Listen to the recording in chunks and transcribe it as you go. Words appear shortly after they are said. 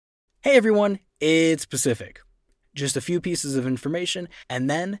Hey everyone, it's Pacific. Just a few pieces of information, and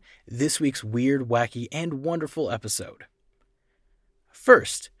then this week's weird, wacky, and wonderful episode.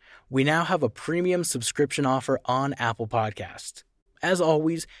 First, we now have a premium subscription offer on Apple Podcasts. As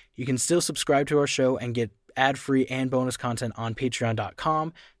always, you can still subscribe to our show and get ad-free and bonus content on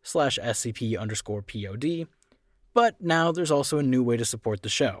patreon.com/SCP_POD, but now there's also a new way to support the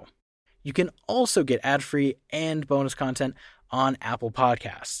show. You can also get ad-free and bonus content on Apple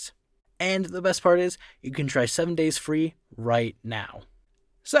Podcasts. And the best part is, you can try 7 days free right now.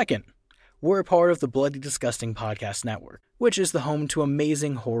 Second, we're a part of the Bloody Disgusting Podcast Network, which is the home to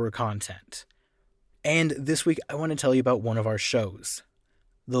amazing horror content. And this week, I want to tell you about one of our shows,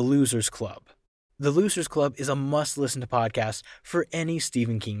 The Losers Club. The Losers Club is a must-listen to podcast for any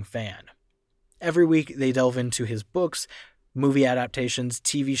Stephen King fan. Every week, they delve into his books, movie adaptations,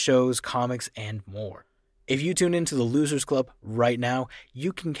 TV shows, comics, and more. If you tune into the Losers Club right now,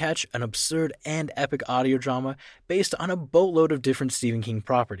 you can catch an absurd and epic audio drama based on a boatload of different Stephen King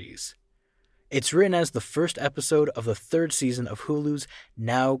properties. It's written as the first episode of the third season of Hulu's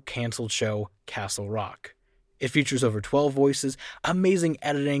now-canceled show, Castle Rock. It features over 12 voices, amazing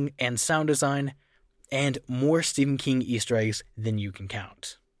editing and sound design, and more Stephen King Easter eggs than you can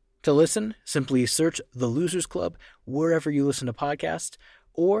count. To listen, simply search The Losers Club wherever you listen to podcasts,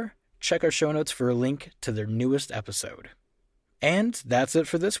 or check our show notes for a link to their newest episode. And that's it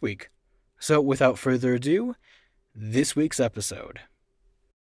for this week. So without further ado, this week's episode.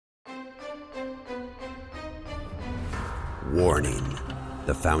 Warning.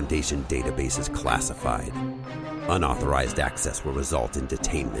 The Foundation database is classified. Unauthorized access will result in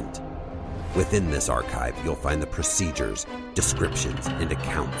detainment. Within this archive, you'll find the procedures, descriptions, and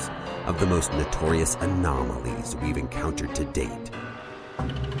accounts of the most notorious anomalies we've encountered to date.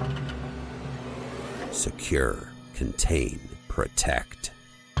 Secure, contain, protect.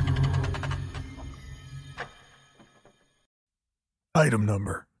 Item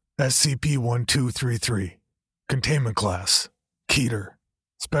number, SCP-1233. Containment Class, Keter.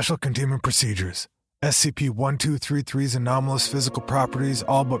 Special Containment Procedures. SCP-1233's anomalous physical properties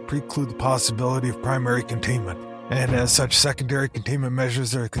all but preclude the possibility of primary containment, and as such, secondary containment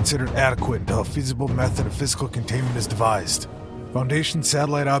measures are considered adequate until a feasible method of physical containment is devised. Foundation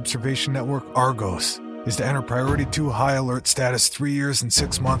Satellite Observation Network Argos is to enter Priority 2 High Alert status 3 years and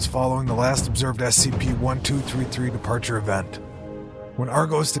 6 months following the last observed SCP-1233 departure event. When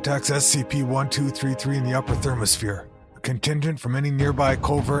Argos detects SCP-1233 in the upper thermosphere, a contingent from any nearby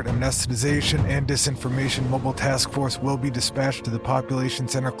covert amnesticization and disinformation mobile task force will be dispatched to the population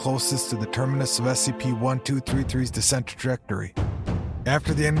center closest to the terminus of SCP-1233's descent trajectory.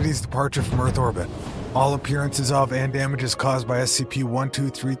 After the entity's departure from Earth orbit, all appearances of and damages caused by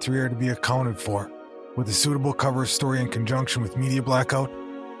SCP-1233 are to be accounted for, with a suitable cover story in conjunction with media blackout,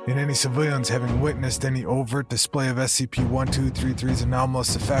 and any civilians having witnessed any overt display of SCP-1233's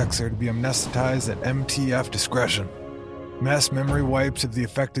anomalous effects are to be amnesticized at MTF discretion. Mass memory wipes of the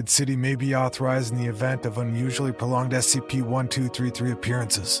affected city may be authorized in the event of unusually prolonged SCP-1233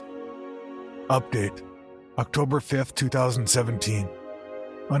 appearances. Update: October 5, 2017.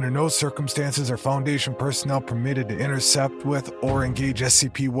 Under no circumstances are Foundation personnel permitted to intercept with or engage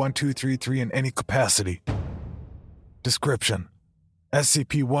SCP-1233 in any capacity. Description: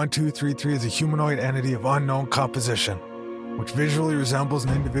 SCP-1233 is a humanoid entity of unknown composition, which visually resembles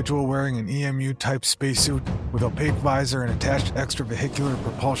an individual wearing an EMU-type spacesuit with opaque visor and attached extravehicular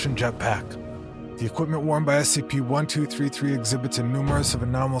propulsion jetpack. The equipment worn by SCP-1233 exhibits a numerous of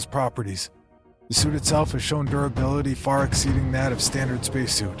anomalous properties. The suit itself has shown durability far exceeding that of standard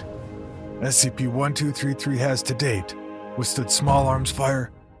spacesuit. SCP-1233 has, to date, withstood small arms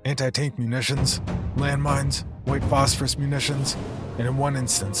fire, anti-tank munitions, landmines, white phosphorus munitions, and in one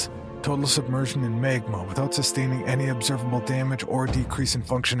instance, total submersion in magma without sustaining any observable damage or decrease in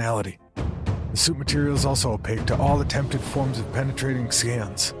functionality. The suit material is also opaque to all attempted forms of penetrating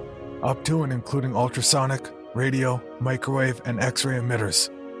scans, up to and including ultrasonic, radio, microwave, and X-ray emitters.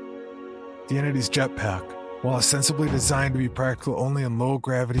 The entity's jetpack, while ostensibly designed to be practical only in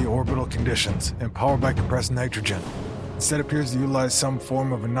low-gravity orbital conditions and powered by compressed nitrogen, instead appears to utilize some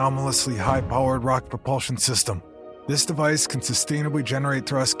form of anomalously high-powered rocket propulsion system. This device can sustainably generate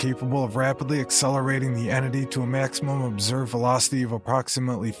thrust capable of rapidly accelerating the entity to a maximum observed velocity of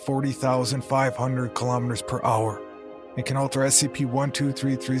approximately 40,500 kilometers per hour, and can alter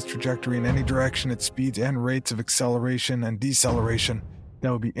SCP-1233's trajectory in any direction at speeds and rates of acceleration and deceleration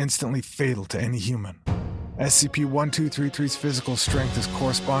that would be instantly fatal to any human. SCP-1233's physical strength is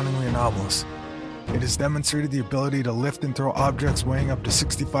correspondingly anomalous. It has demonstrated the ability to lift and throw objects weighing up to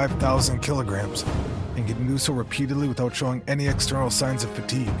 65,000 kilograms, and can do so repeatedly without showing any external signs of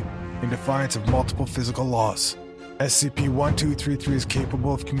fatigue. in defiance of multiple physical laws. SCP-1233 is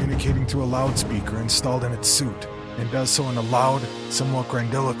capable of communicating through a loudspeaker installed in its suit, and does so in a loud, somewhat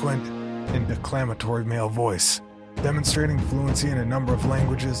grandiloquent, and declamatory male voice, demonstrating fluency in a number of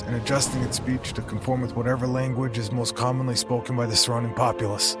languages and adjusting its speech to conform with whatever language is most commonly spoken by the surrounding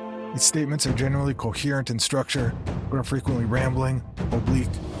populace. Its statements are generally coherent in structure, but are frequently rambling, oblique,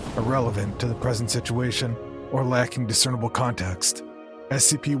 irrelevant to the present situation, or lacking discernible context.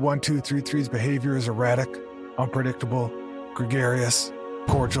 SCP-1233's behavior is erratic, unpredictable, gregarious,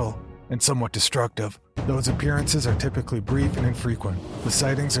 cordial, and somewhat destructive, though its appearances are typically brief and infrequent, with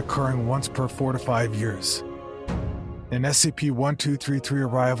sightings occurring once per 4 to 5 years. An SCP-1233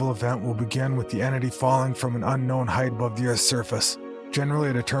 arrival event will begin with the entity falling from an unknown height above the Earth's surface, generally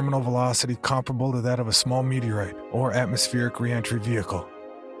at a terminal velocity comparable to that of a small meteorite or atmospheric re-entry vehicle.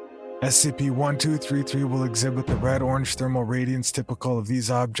 SCP-1233 will exhibit the red-orange thermal radiance typical of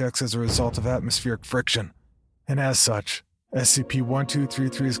these objects as a result of atmospheric friction, and as such,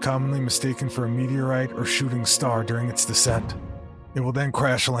 SCP-1233 is commonly mistaken for a meteorite or shooting star during its descent. It will then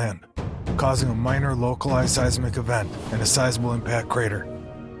crash land, causing a minor localized seismic event and a sizable impact crater.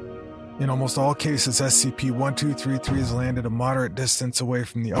 In almost all cases, SCP-1233 is landed a moderate distance away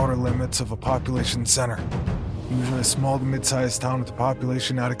from the outer limits of a population center, usually a small to mid-sized town with a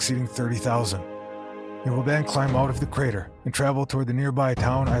population not exceeding 30,000. It will then climb out of the crater and travel toward the nearby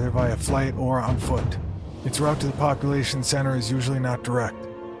town either via flight or on foot. Its route to the population center is usually not direct.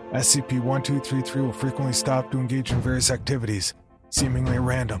 SCP-1233 will frequently stop to engage in various activities, seemingly at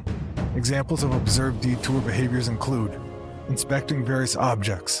random. Examples of observed detour behaviors include inspecting various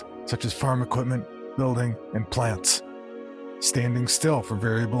objects, such as farm equipment, building, and plants, standing still for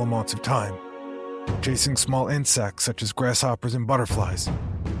variable amounts of time, chasing small insects such as grasshoppers and butterflies,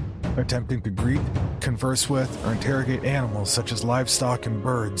 attempting to greet, converse with, or interrogate animals such as livestock and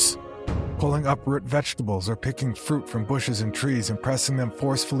birds, pulling up root vegetables or picking fruit from bushes and trees and pressing them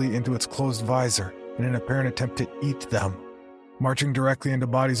forcefully into its closed visor in an apparent attempt to eat them, marching directly into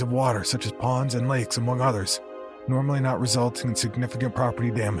bodies of water such as ponds and lakes, among others, normally not resulting in significant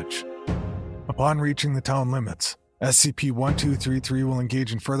property damage. Upon reaching the town limits, SCP-1233 will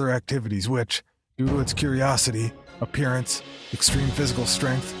engage in further activities which, due to its curiosity, appearance, extreme physical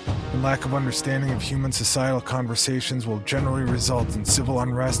strength, and lack of understanding of human societal conversations, will generally result in civil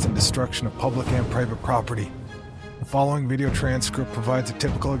unrest and destruction of public and private property. The following video transcript provides a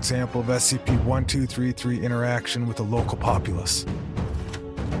typical example of SCP-1233 interaction with the local populace.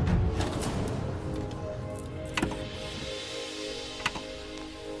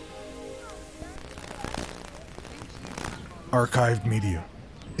 Archived media.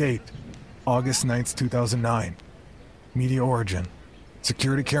 Date: August 9th, 2009. Media origin: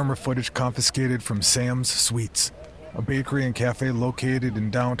 security camera footage confiscated from Sam's Sweets, a bakery and cafe located in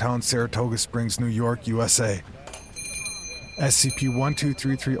downtown Saratoga Springs, New York, USA.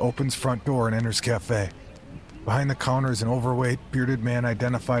 SCP-1233 opens front door and enters cafe. Behind the counter is an overweight, bearded man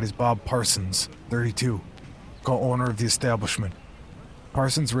identified as Bob Parsons, 32, co-owner of the establishment.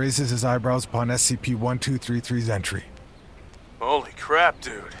 Parsons raises his eyebrows upon SCP-1233's entry. Holy crap,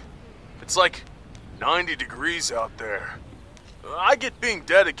 dude. It's like 90 degrees out there. I get being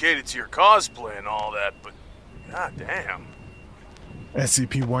dedicated to your cosplay and all that, but goddamn.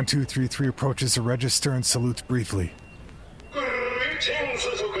 SCP-1233 approaches the register and salutes briefly. Greetings,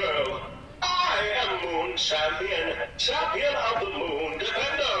 little girl. I am Moon Champion, champion of the moon,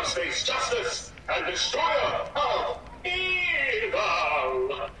 defender of space justice, and destroyer of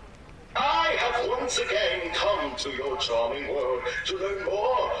evil. I have once again come to your charming world to learn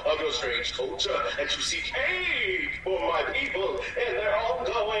more of your strange culture and to seek aid for my people in their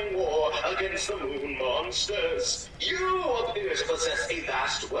ongoing war against the moon monsters. You appear to possess a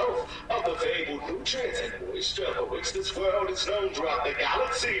vast wealth of the fabled nutrients and moisture for which this world is known throughout the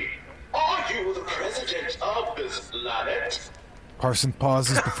galaxy. Are you the president of this planet? Parsons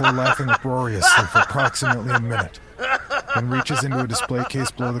pauses before laughing uproariously for approximately a minute, then reaches into a display case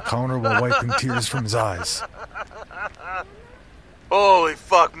below the counter while wiping tears from his eyes. Holy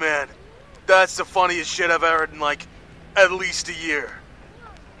fuck, man. That's the funniest shit I've heard in at least a year.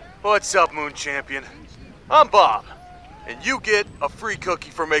 What's up, Moon Champion? I'm Bob, and you get a free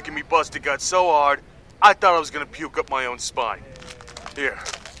cookie for making me bust a gut so hard, I thought I was gonna puke up my own spine. Here.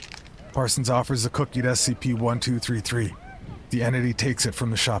 Parsons offers the cookie to SCP-1233. The entity takes it from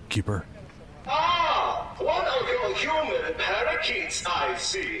the shopkeeper. Ah, one of your human parakeets, I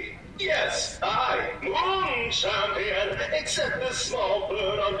see. Yes, I, Moon Champion, accept this small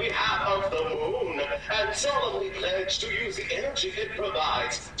bird on behalf of the moon and solemnly pledge to use the energy it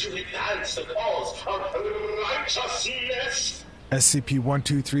provides to advance the cause of righteousness.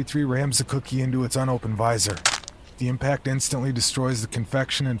 SCP-1233 rams the cookie into its unopened visor. The impact instantly destroys the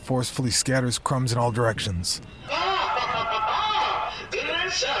confection and forcefully scatters crumbs in all directions.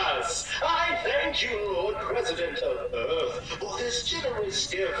 Delicious! I thank you, Lord President of Earth, for this generous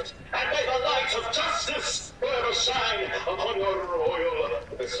gift, and may the light of justice forever shine upon your royal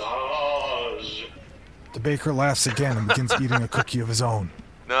visage. The baker laughs again and begins eating a cookie of his own.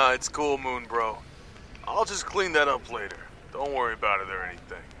 Nah, it's cool, Moon Bro. I'll just clean that up later. Don't worry about it or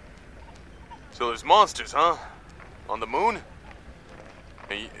anything. So there's monsters, huh? On the moon?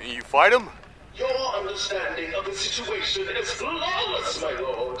 And you fight them? Your understanding of the situation is flawless, my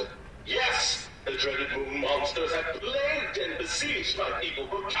lord. Yes, the dreaded moon monsters have plagued and besieged my people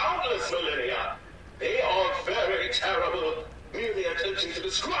for countless millennia. They are very terrible. Merely attempting to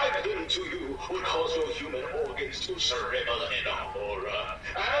describe them to you would cause your human organs to shrivel in horror.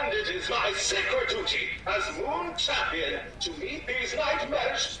 And it is my sacred duty as Moon Champion to meet these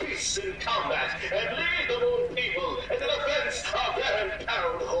nightmarish beasts in combat and lead the Moon people in the defense of their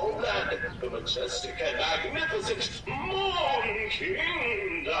imperiled homeland, the majestic and magnificent Moon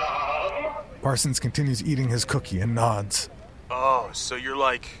Kingdom. Parsons continues eating his cookie and nods. Oh, so you're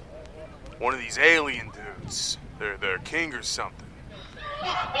like one of these alien dudes. They're king or something.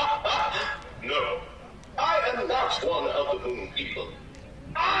 No, I am not one of the Moon people.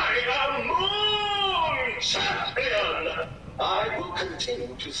 I am Moon Champion! I will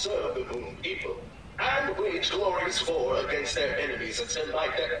continue to serve the Moon people and wage glorious war against their enemies until my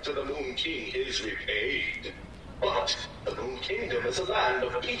debt to the Moon King is repaid. But the Moon Kingdom is a land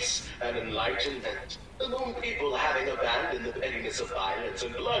of peace and enlightenment. The Moon people having abandoned the pettiness of violence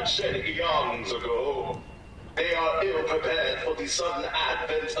and bloodshed eons ago. They are ill-prepared for the sudden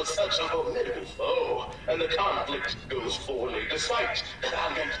advent of such a formidable foe, and the conflict goes poorly despite the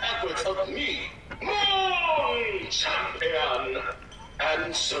valiant efforts of me, Moon Champion!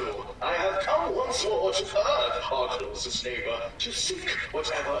 And so, I have come once more to Earth, our closest neighbor, to seek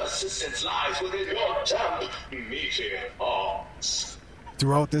whatever assistance lies within your damp, meaty arms.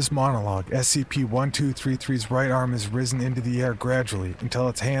 Throughout this monologue, SCP-1233's right arm is risen into the air gradually until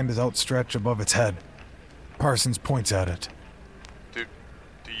its hand is outstretched above its head. Parsons points at it. Do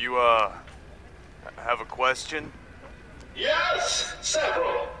you, have a question? Yes,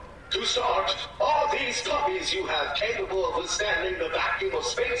 several. To start, are these puppies you have capable of withstanding the vacuum of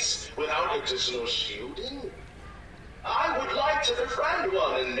space without additional shielding? I would like to befriend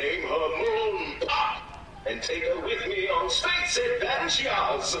one and name her Moon Pop, and take her with me on space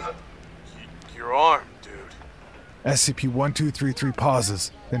adventures. Your arm, dude. SCP-1233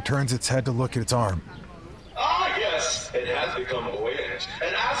 pauses, then turns its head to look at its arm. Ah, yes, it has become buoyant,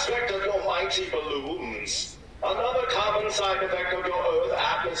 an aspect of your mighty balloons. Another common side effect of your Earth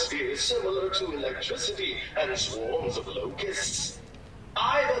atmosphere is similar to electricity and swarms of locusts.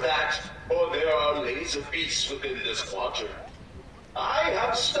 Either that, or there are laser beasts within this quadrant. I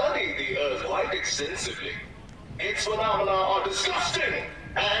have studied the Earth quite extensively. Its phenomena are disgusting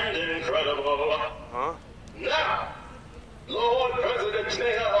and incredible. Huh? Now, Lord President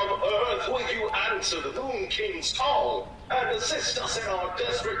Mayor of Earth, will you answer the Moon King's call and assist us in our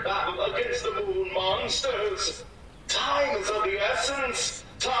desperate battle against the Moon monsters? Time is of the essence.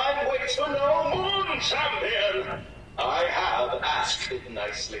 Time waits for no Moon Champion. I have asked it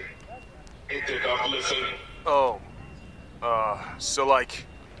nicely. It did not listen. Oh, so like,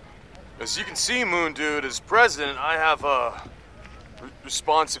 as you can see, Moon Dude, as president, I have,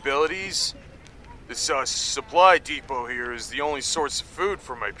 responsibilities. This, supply depot here is the only source of food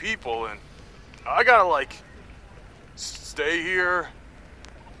for my people, and I gotta, like, stay here.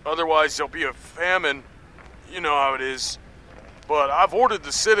 Otherwise, there'll be a famine. You know how it is. But I've ordered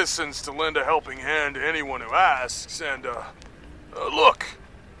the citizens to lend a helping hand to anyone who asks, and, look,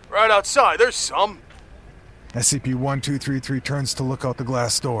 right outside, there's some. SCP-1233 turns to look out the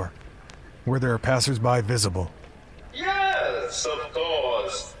glass door, where there are passersby visible. Yes, of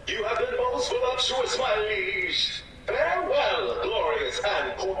course. You have been most voluptuous, my liege. Farewell, glorious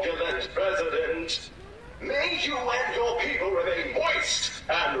and corpulent president. May you and your people remain moist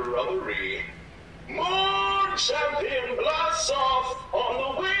and rubbery. Moon Champion blasts off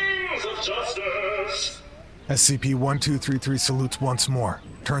on the wings of justice. SCP-1233 salutes once more,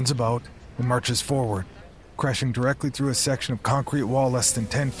 turns about, and marches forward, crashing directly through a section of concrete wall less than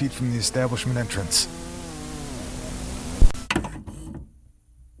 10 feet from the establishment entrance.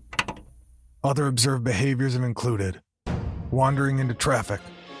 Other observed behaviors have included wandering into traffic,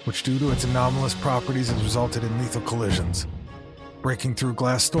 which due to its anomalous properties has resulted in lethal collisions, breaking through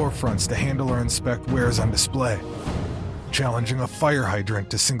glass storefronts to handle or inspect wares on display, challenging a fire hydrant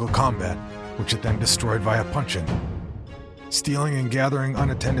to single combat, which it then destroyed via punching, stealing and gathering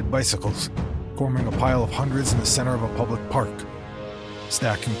unattended bicycles, forming a pile of hundreds in the center of a public park,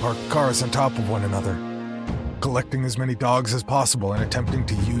 stacking parked cars on top of one another, collecting as many dogs as possible and attempting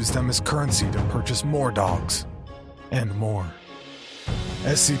to use them as currency to purchase more dogs, and more.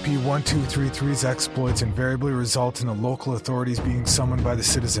 SCP-1233's exploits invariably result in the local authorities being summoned by the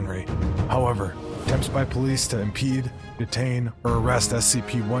citizenry. However, attempts by police to impede, detain, or arrest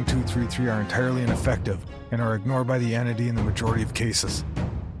SCP-1233 are entirely ineffective and are ignored by the entity in the majority of cases.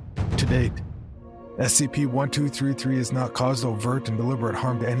 To date, SCP-1233 has not caused overt and deliberate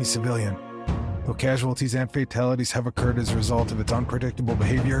harm to any civilian, though casualties and fatalities have occurred as a result of its unpredictable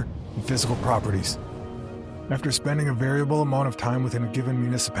behavior and physical properties. After spending a variable amount of time within a given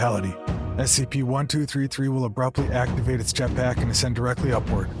municipality, SCP-1233 will abruptly activate its jetpack and ascend directly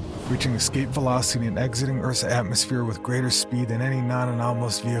upward, reaching escape velocity and exiting Earth's atmosphere with greater speed than any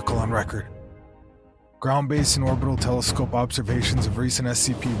non-anomalous vehicle on record. Ground-based and orbital telescope observations of recent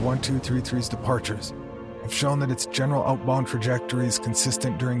SCP-1233's departures have shown that its general outbound trajectory is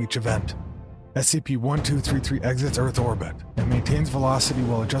consistent during each event. SCP-1233 exits Earth orbit and maintains velocity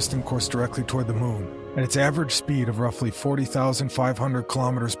while adjusting course directly toward the Moon. At its average speed of roughly 40,500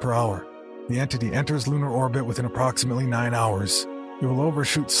 kilometers per hour, the entity enters lunar orbit within approximately 9 hours. It will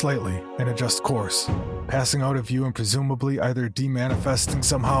overshoot slightly and adjust course, passing out of view and presumably either demanifesting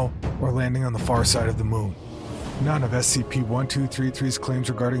somehow or landing on the far side of the Moon. None of SCP-1233's claims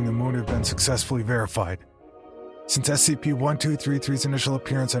regarding the Moon have been successfully verified. Since SCP-1233's initial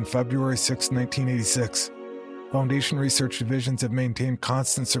appearance on February 6, 1986, Foundation research divisions have maintained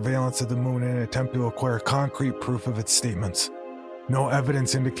constant surveillance of the Moon in an attempt to acquire concrete proof of its statements. No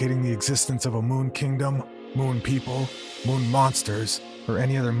evidence indicating the existence of a Moon Kingdom, Moon people, Moon monsters, or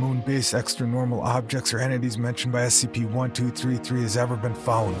any other Moon-based extra-normal objects or entities mentioned by SCP-1233 has ever been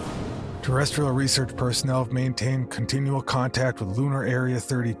found. Terrestrial research personnel have maintained continual contact with Lunar Area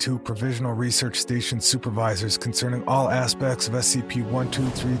 32 Provisional Research Station supervisors concerning all aspects of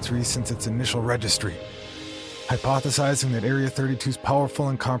SCP-1233 since its initial registry, hypothesizing that Area 32's powerful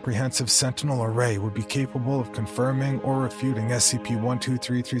and comprehensive Sentinel array would be capable of confirming or refuting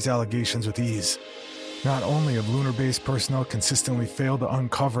SCP-1233's allegations with ease. Not only have lunar-based personnel consistently failed to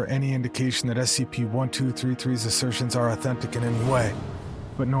uncover any indication that SCP-1233's assertions are authentic in any way,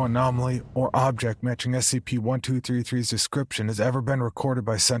 but no anomaly or object matching SCP-1233's description has ever been recorded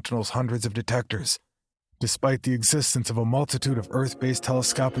by Sentinel's hundreds of detectors, despite the existence of a multitude of Earth-based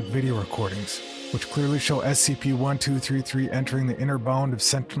telescopic video recordings, which clearly show SCP-1233 entering the inner bound of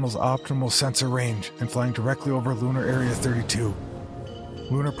Sentinel's optimal sensor range and flying directly over Lunar Area 32.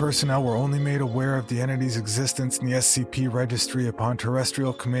 Lunar personnel were only made aware of the entity's existence in the SCP registry upon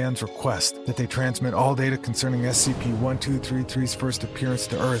Terrestrial Command's request that they transmit all data concerning SCP-1233's first appearance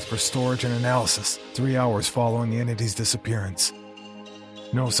to Earth for storage and analysis 3 hours following the entity's disappearance.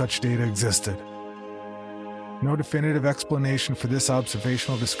 No such data existed. No definitive explanation for this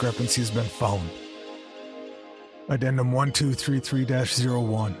observational discrepancy has been found. Addendum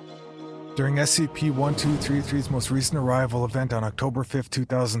 1233-01. During SCP-1233's most recent arrival event on October 5,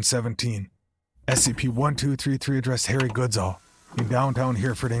 2017, SCP-1233 addressed Harry Goodsall in downtown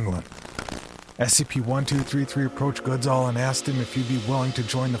Hereford, England. SCP-1233 approached Goodsall and asked him if he'd be willing to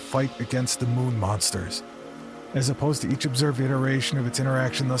join the fight against the Moon monsters. As opposed to each observed iteration of its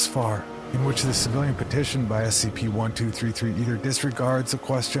interaction thus far, in which the civilian petitioned by SCP-1233 either disregards the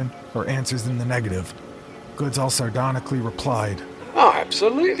question or answers in the negative, Goodsall sardonically replied, "Oh,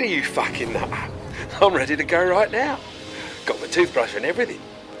 absolutely, you fucking nut. I'm ready to go right now. Got my toothbrush and everything.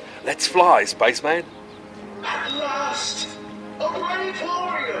 Let's fly, spaceman." At last, a brave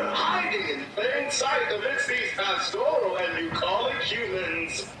warrior hiding in plain sight amidst these pastoral and bucolic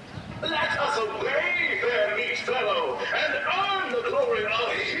humans. Let us obey, fair meat fellow, and earn the glory of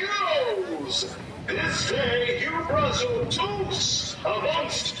heroes. This day you bristle toast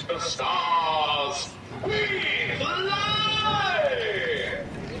amongst the stars. We fly!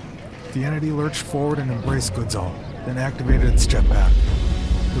 The entity lurched forward and embraced Goodsall, then activated its jetpack.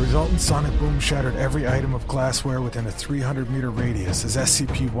 The resultant sonic boom shattered every item of glassware within a 300-meter radius as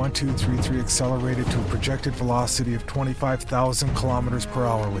SCP-1233 accelerated to a projected velocity of 25,000 kilometers per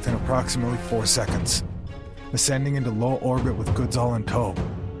hour within approximately 4 seconds, ascending into low orbit with Goodsall in tow.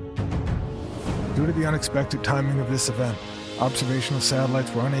 Due to the unexpected timing of this event, observational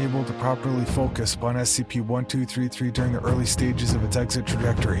satellites were unable to properly focus upon SCP-1233 during the early stages of its exit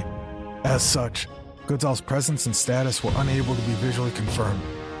trajectory. As such, Goodsall's presence and status were unable to be visually confirmed.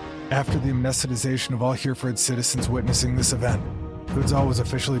 After the amnesticization of all Hereford citizens witnessing this event, Goodsall was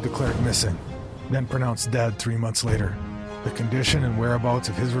officially declared missing, then pronounced dead 3 months later. The condition and whereabouts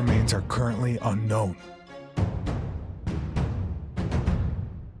of his remains are currently unknown.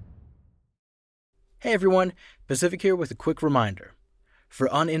 Hey everyone, Pacific here with a quick reminder.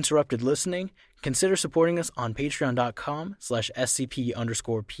 For uninterrupted listening, consider supporting us on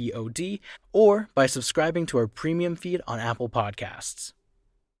patreon.com/SCP_POD or by subscribing to our premium feed on Apple Podcasts.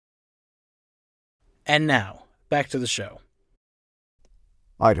 And now, back to the show.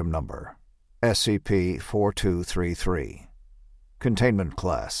 Item Number SCP-1233 Containment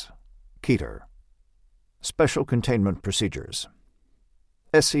Class Keter Special Containment Procedures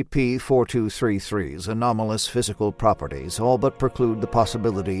SCP-1233's anomalous physical properties all but preclude the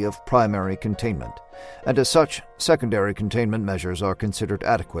possibility of primary containment, and as such, secondary containment measures are considered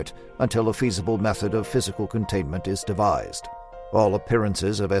adequate until a feasible method of physical containment is devised. All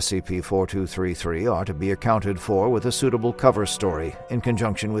appearances of SCP-1233 are to be accounted for with a suitable cover story in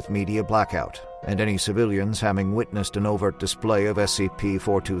conjunction with media blackout, and any civilians having witnessed an overt display of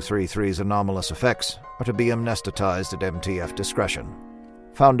SCP-1233's anomalous effects are to be amnesticized at MTF discretion.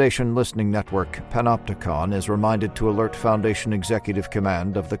 Foundation Listening Network Panopticon is reminded to alert Foundation Executive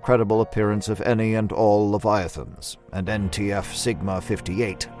Command of the credible appearance of any and all Leviathans, and NTF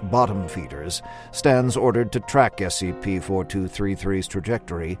Sigma-58, bottom feeders, stands ordered to track SCP-1233's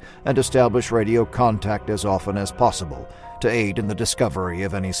trajectory and establish radio contact as often as possible to aid in the discovery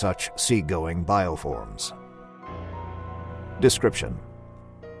of any such seagoing bioforms. Description: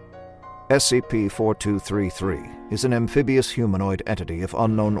 SCP-1233 is an amphibious humanoid entity of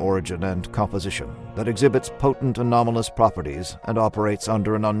unknown origin and composition that exhibits potent anomalous properties and operates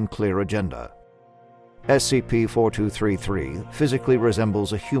under an unclear agenda. SCP-1233 physically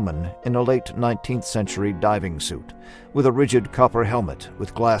resembles a human in a late 19th century diving suit, with a rigid copper helmet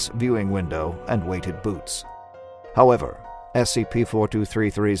with glass viewing window and weighted boots. However,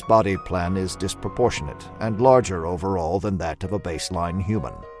 SCP-1233's body plan is disproportionate and larger overall than that of a baseline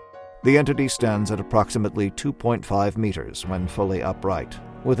human. The entity stands at approximately 2.5 meters when fully upright,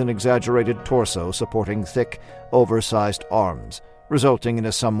 with an exaggerated torso supporting thick, oversized arms, resulting in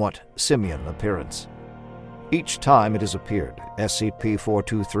a somewhat simian appearance. Each time it has appeared,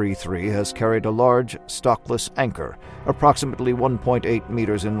 SCP-1233 has carried a large, stockless anchor, approximately 1.8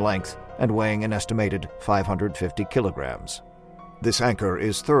 meters in length and weighing an estimated 550 kilograms. This anchor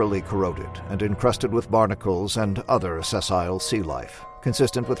is thoroughly corroded and encrusted with barnacles and other sessile sea life,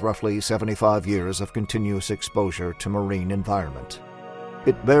 consistent with roughly 75 years of continuous exposure to marine environment.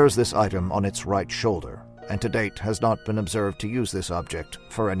 It bears this item on its right shoulder, and to date has not been observed to use this object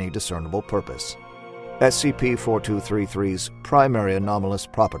for any discernible purpose. SCP-1233's primary anomalous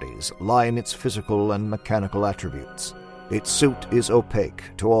properties lie in its physical and mechanical attributes. Its suit is opaque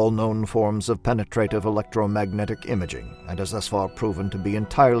to all known forms of penetrative electromagnetic imaging and has thus far proven to be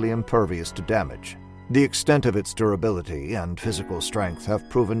entirely impervious to damage. The extent of its durability and physical strength have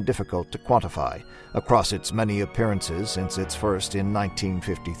proven difficult to quantify. Across its many appearances since its first in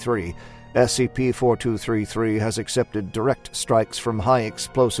 1953, SCP-1233 has accepted direct strikes from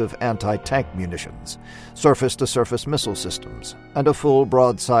high-explosive anti-tank munitions, surface-to-surface missile systems, and a full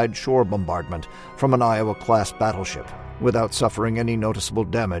broadside shore bombardment from an Iowa-class battleship, without suffering any noticeable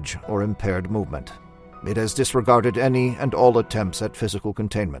damage or impaired movement. It has disregarded any and all attempts at physical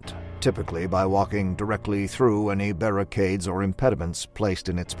containment, typically by walking directly through any barricades or impediments placed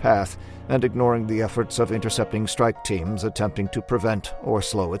in its path and ignoring the efforts of intercepting strike teams attempting to prevent or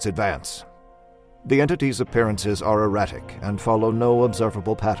slow its advance. The entity's appearances are erratic and follow no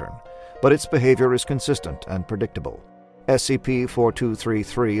observable pattern, but its behavior is consistent and predictable.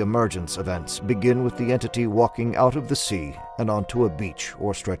 SCP-1233 emergence events begin with the entity walking out of the sea and onto a beach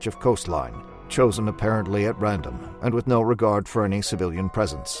or stretch of coastline, chosen apparently at random and with no regard for any civilian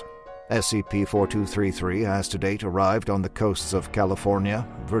presence. SCP-1233 has to date arrived on the coasts of California,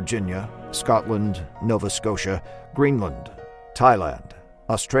 Virginia, Scotland, Nova Scotia, Greenland, Thailand,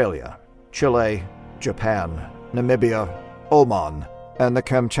 Australia, Chile, Japan, Namibia, Oman, and the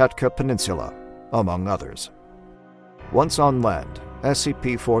Kamchatka Peninsula, among others. Once on land,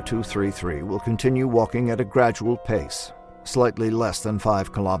 SCP-1233 will continue walking at a gradual pace, slightly less than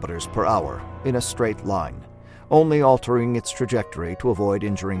 5 kilometers per hour, in a straight line, only altering its trajectory to avoid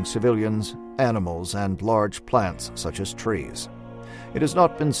injuring civilians, animals, and large plants such as trees. It has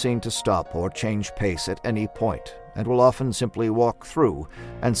not been seen to stop or change pace at any point, and will often simply walk through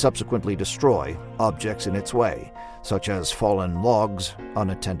and subsequently destroy objects in its way, such as fallen logs,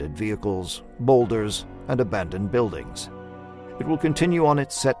 unattended vehicles, boulders, and abandoned buildings. It will continue on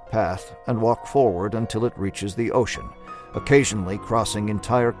its set path and walk forward until it reaches the ocean, occasionally crossing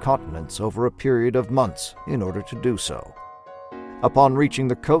entire continents over a period of months in order to do so. Upon reaching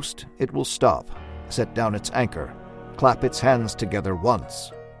the coast, it will stop, set down its anchor, clap its hands together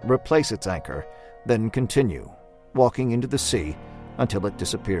once, replace its anchor, then continue, walking into the sea until it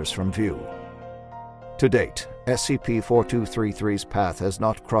disappears from view. To date, SCP-1233's path has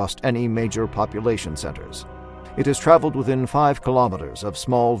not crossed any major population centers. It has traveled within 5 kilometers of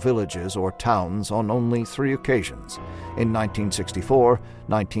small villages or towns on only 3 occasions, in 1964,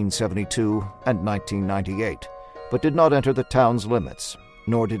 1972, and 1998, but did not enter the town's limits,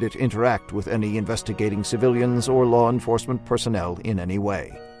 nor did it interact with any investigating civilians or law enforcement personnel in any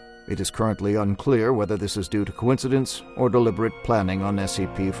way. It is currently unclear whether this is due to coincidence or deliberate planning on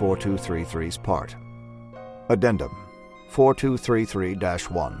SCP-1233's part. Addendum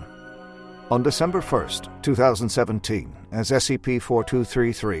 4233-1. On December 1st, 2017, as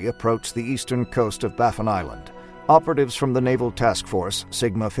SCP-1233 approached the eastern coast of Baffin Island, operatives from the Naval Task Force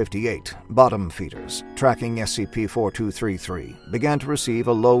Sigma-58, bottom feeders, tracking SCP-1233, began to receive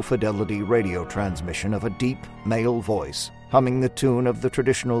a low-fidelity radio transmission of a deep, male voice, humming the tune of the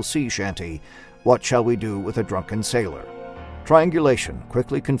traditional sea shanty, "What Shall We Do with a Drunken Sailor?" Triangulation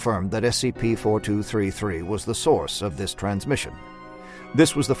quickly confirmed that SCP-1233 was the source of this transmission.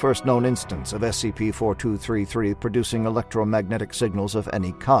 This was the first known instance of SCP-1233 producing electromagnetic signals of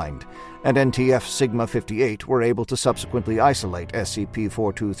any kind, and NTF Sigma-58 were able to subsequently isolate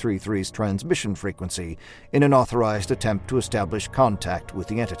SCP-1233's transmission frequency in an authorized attempt to establish contact with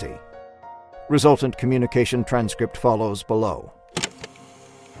the entity. Resultant communication transcript follows below.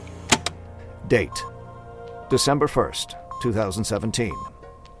 Date: December 1st, 2017.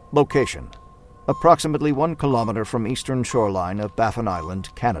 Location: approximately 1 kilometer from eastern shoreline of Baffin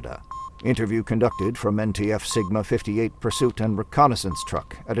Island, Canada. Interview conducted from NTF Sigma-58 pursuit and reconnaissance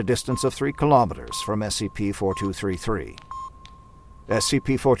truck at a distance of 3 kilometers from SCP-1233.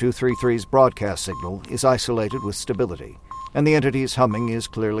 SCP-1233's broadcast signal is isolated with stability, and the entity's humming is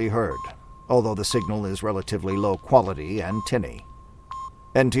clearly heard, although the signal is relatively low quality and tinny.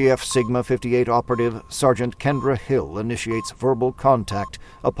 NTF Sigma-58 operative Sergeant Kendra Hill initiates verbal contact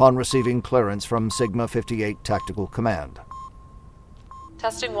upon receiving clearance from Sigma-58 Tactical Command.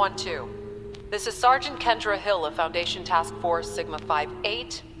 Testing 1-2. This is Sergeant Kendra Hill of Foundation Task Force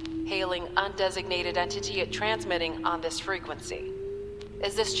Sigma-58, hailing undesignated entity transmitting on this frequency.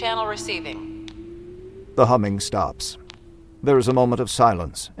 Is this channel receiving? The humming stops. There is a moment of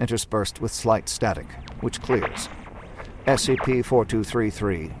silence, interspersed with slight static, which clears.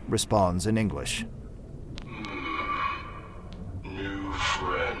 SCP-1233 responds in English. New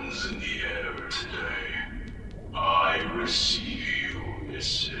friends in the air today. I receive you,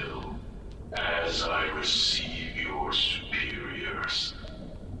 Miss Hill, as I receive your superiors.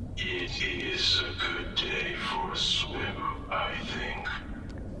 It is a good day for a swim, I think.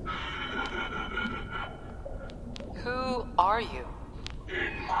 Who are you?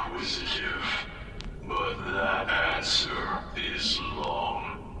 Inquisitive. But that answer is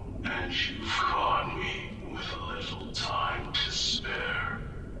long, and you've caught me with little time to spare.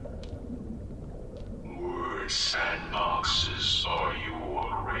 Words and boxes are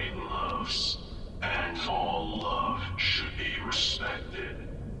your great loves, and all love should be respected.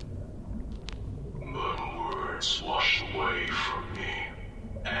 But words wash away from me,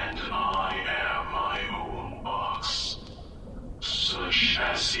 and I am my own box, such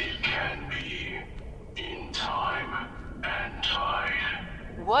as it can be. In time and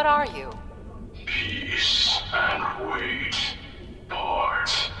tide. What are you? Peace and weight,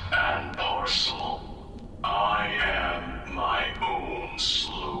 part and parcel. I am my own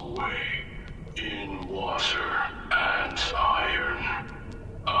slow way, in water and iron.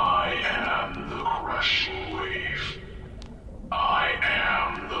 I am the crushing wave. I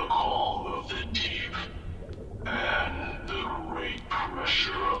am the calm of the deep, and the great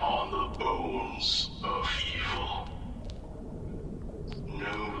pressure on the bones of evil.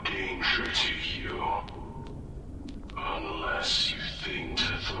 No danger to you, unless you think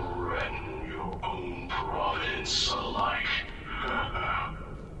to threaten your own providence alike.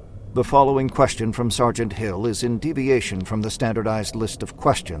 The following question from Sergeant Hill is in deviation from the standardized list of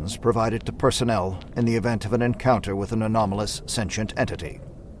questions provided to personnel in the event of an encounter with an anomalous sentient entity.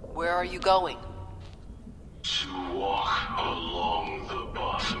 Where are you going? To walk along the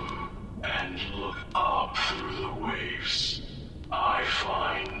bottom and look up through the waves. I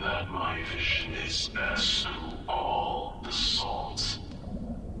find that my vision is best through all the salt.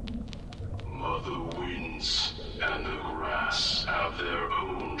 Mother winds and the grass have their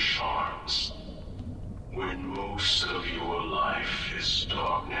own charms. When most of your life is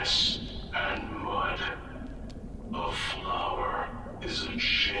darkness and mud, a flower is a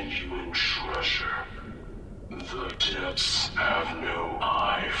genuine treasure. The depths have no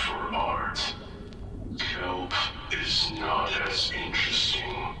eye for art. Kelp is not as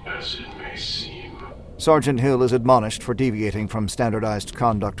interesting as it may seem. Sergeant Hill is admonished for deviating from standardized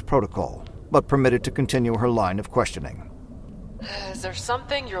conduct protocol. but permitted to continue her line of questioning. Is there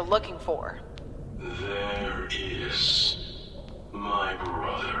something you're looking for? There is. My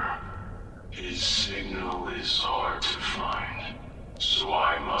brother. His signal is hard to find, so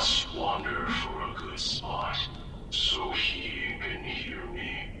I must wander for a good spot, so he can hear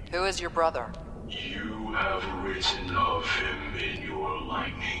me. Who is your brother? You have written of him in your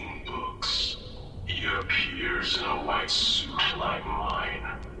lightning books. He appears in a white suit like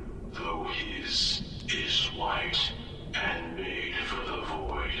mine, though his is white and made for the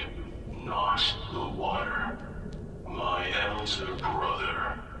void, not the water. My elder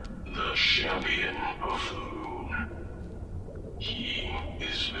brother, the champion of the moon. He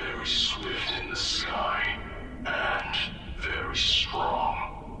is very swift in the sky, and very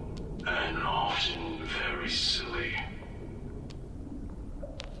strong, and often very silly.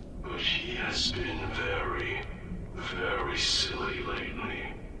 But he has been very, very silly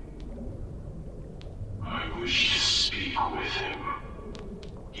lately. I wish to speak with him.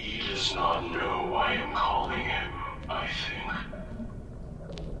 He does not know I am calling him, I think.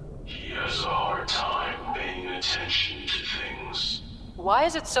 He has a hard time paying attention to things. Why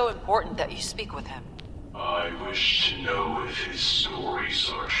is it so important that you speak with him? I wish to know if his stories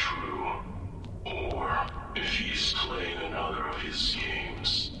are true, or if he's playing another of his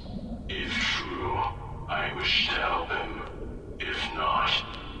games. If true, I wish to help him. If not,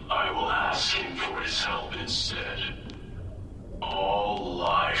 I will ask him for his help instead. All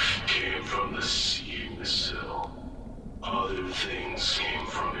life came from the sea missile. Other things came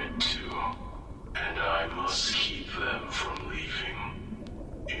from it too, and I must keep them from leaving.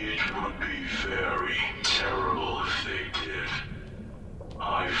 It would be very terrible if they did.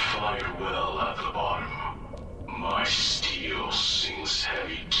 I fight well at the bottom. My steel sings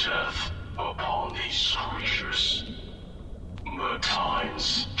heavy death upon these creatures. But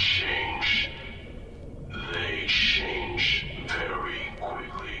times change. They change very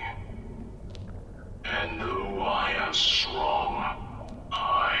quickly. And though I am strong,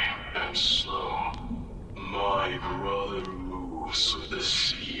 I am slow. My brother moves with the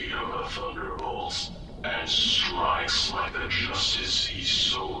speed of a thunderbolt and strikes like the justice he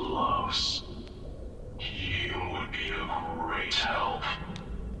so loves. He would be a great help.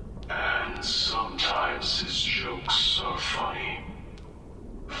 And sometimes his jokes are funny.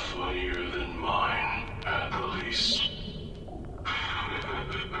 Funnier than mine, at the least.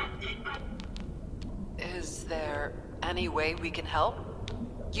 Is there any way we can help?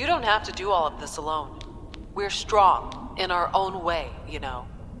 You don't have to do all of this alone. We're strong, in our own way, you know.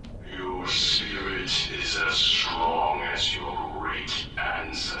 Your spirit is as strong as your great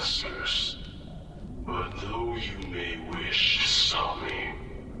ancestors. But though you may wish to stop me,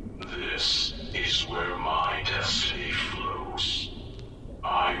 this is where my destiny flows.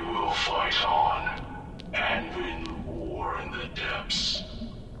 I will fight on, and win the war in the depths.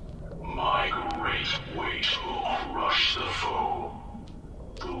 My great weight will crush the foe.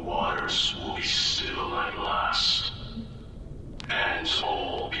 The waters will be still at last. And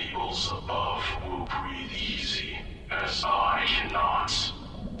all peoples above will breathe easy, as I cannot.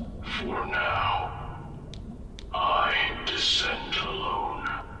 For now, I descend alone.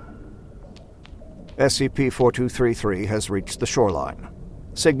 SCP-1233 has reached the shoreline.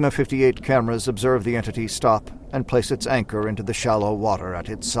 Sigma-58 cameras observe the entity stop and place its anchor into the shallow water at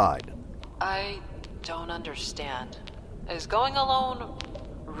its side. I don't understand. Is going alone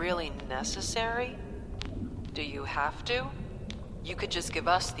really necessary? Do you have to? You could just give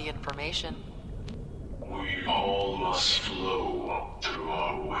us the information. We all must flow through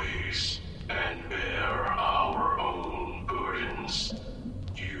our ways and bear our own burdens.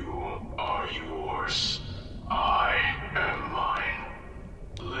 You are yours. I am mine.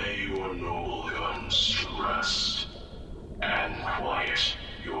 Lay your noble guns to rest and quiet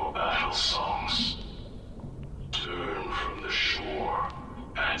your battle songs. Turn from the shore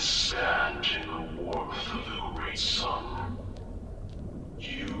and stand in the warmth of the great sun.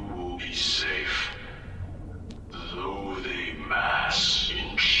 You will be safe. Though they mass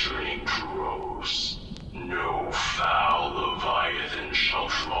in churning droves, no foul leviathan shall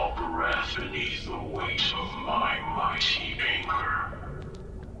draw breath beneath the weight of my mighty anchor.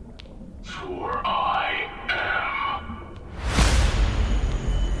 For I am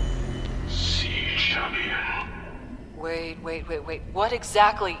Sea Champion. Wait. What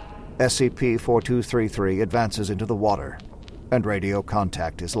exactly? SCP-1233 advances into the water, and radio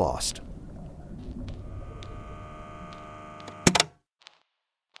contact is lost.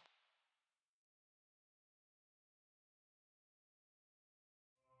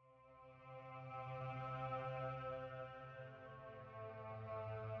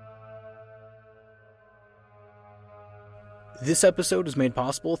 This episode was made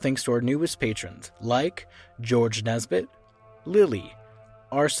possible thanks to our newest patrons, like George Nesbitt, Lily,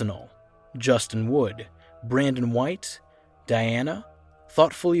 Arsenal, Justin Wood, Brandon White, Diana,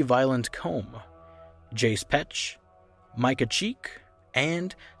 Thoughtfully Violent Comb, Jace Petch, Micah Cheek,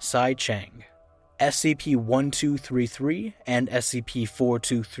 and Sai Chang. SCP-1233 and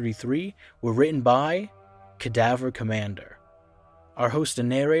SCP-4233 were written by Cadaver Commander. Our host and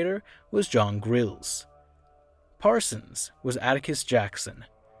narrator was John Grills. Parsons was Atticus Jackson.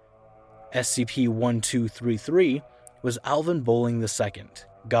 SCP-1233 was Alvin Bowling II.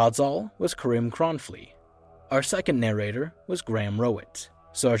 Godzall was Karim Cronfley. Our second narrator was Graham Rowett.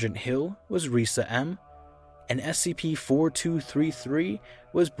 Sergeant Hill was Risa M. And SCP-4233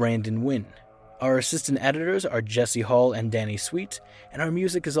 was Brandon Wynn. Our assistant editors are Jesse Hall and Danny Sweet, and our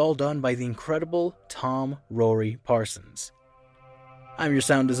music is all done by the incredible Tom Rory Parsons. I'm your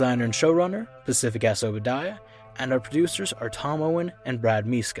sound designer and showrunner, Pacific S. Obadiah, and our producers are Tom Owen and Brad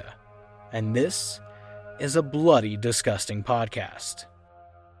Miska. And this is a bloody disgusting podcast.